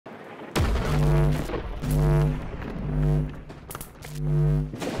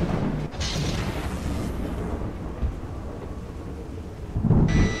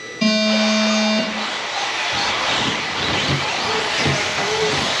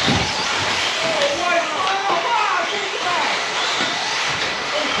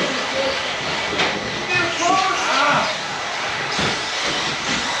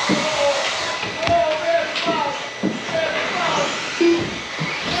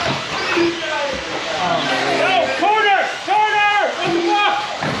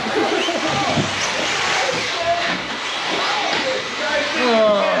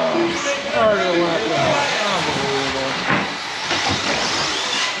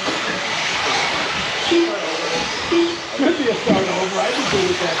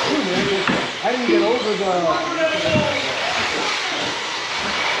Come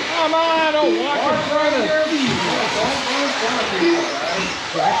on, don't walk in front of me.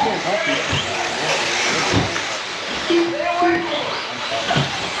 I can't help you.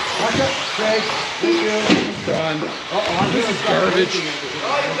 Watch up, Craig. Thank you. Done. This is garbage.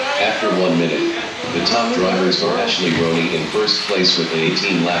 After 1 minute, the top drivers are Ashley Roney in first place with an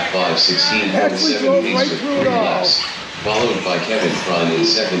 18-lap 5:16.7 pace with 3 laps, followed by Kevin Prine in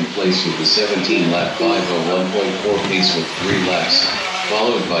second place with a 17-lap 5:01.4 pace with 3 laps,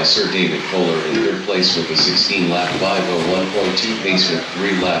 followed by Sir David Kohler in third place with a 16-lap 5:01.2 pace with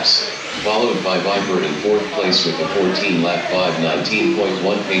 3 laps, followed by Viper in fourth place with a 14-lap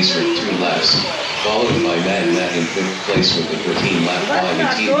 5:19.1 pace with 2 laps, followed by Mad Matt in fifth place with a 13-lap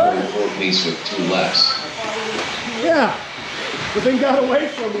 5:18.4 pace with 2 laps. Yeah, the thing got away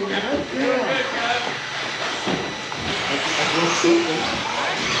from me, man.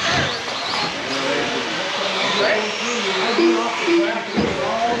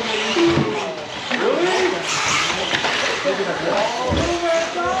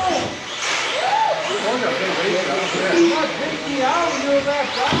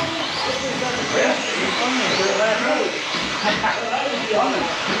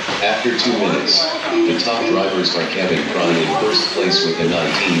 After 2 minutes, the top drivers are Kevin Prine in first place with a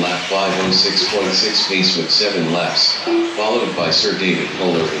 19-lap 5:06.6 pace with 7 laps, followed by Sir David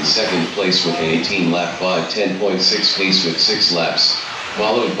Kohler in second place with an 18-lap 5:10.6 pace with 6 laps,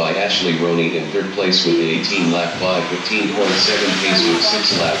 followed by Ashley Roney in third place with an 18-lap 5:15.7 pace with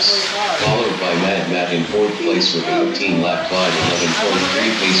 6 laps, followed by Mad Matt in fourth place with a 15-lap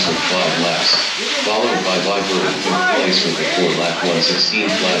 5:11.3 pace with 5 laps, followed by Viper in fifth place with a 4-lap 1:16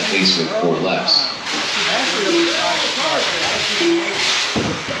 flat pace with 4 laps.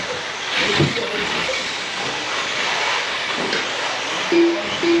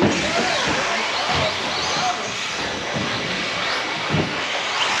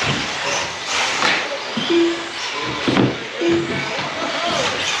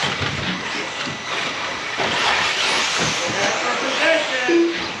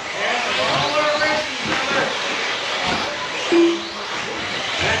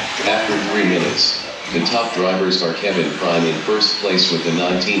 After 3 minutes, the top drivers are Kevin Prine in first place with a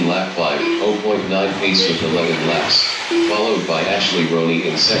 19-lap 5:0.9 pace with 11 laps, followed by Ashley Roney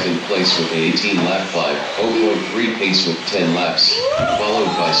in second place with an 18-lap 5:0.3 pace with 10 laps,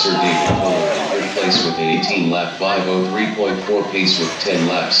 followed by Sir David Kohler in third place with an 18-lap 5:03.4 pace with 10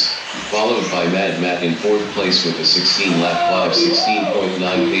 laps, followed by Mad Matt in fourth place with a 16-lap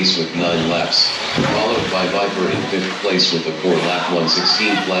 5:16.9 pace with 9 laps, followed by Viper in fifth place with a 4-lap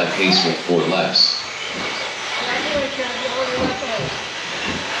 1:16 flat pace with 4 laps.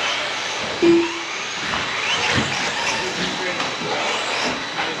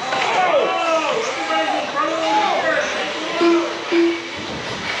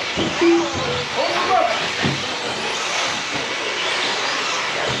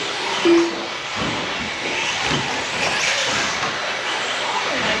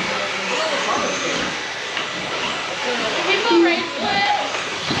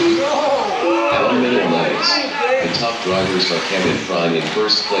 At 1 minute less, the top drivers are Kevin Prine in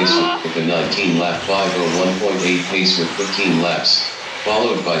first place with a 19-lap 5:01.8 pace with 15 laps,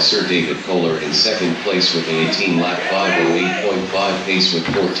 followed by Sir David Kohler in second place with an 18-lap 5:08.5 pace with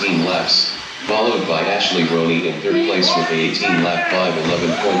 14 laps, followed by Ashley Roney in third place with an 18-lap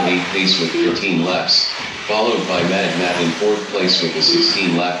 5:11.8 pace with 13 laps, followed by Mad Matt in fourth place with a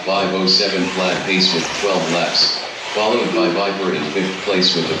 16-lap 5:07 flat pace with 12 laps, followed by Viper in fifth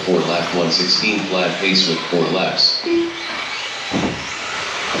place with a 4-lap 1:16 flat pace with 4 laps.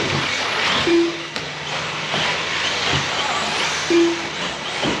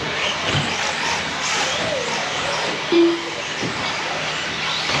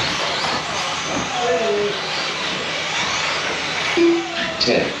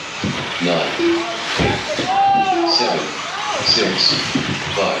 Ten, 9, 8, 7, 6,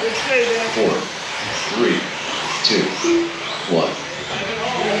 5, 4, 3, 2, 1.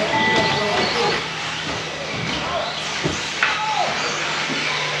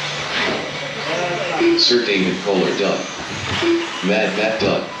 Sir David Kohler done. Mad Matt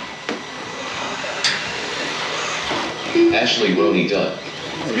done. Ashley Roney done.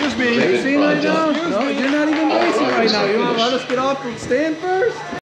 Excuse me, Kevin you see Prine right now? done. No, you're not even All racing right drivers now. are You want to let finished. us get off and stand first?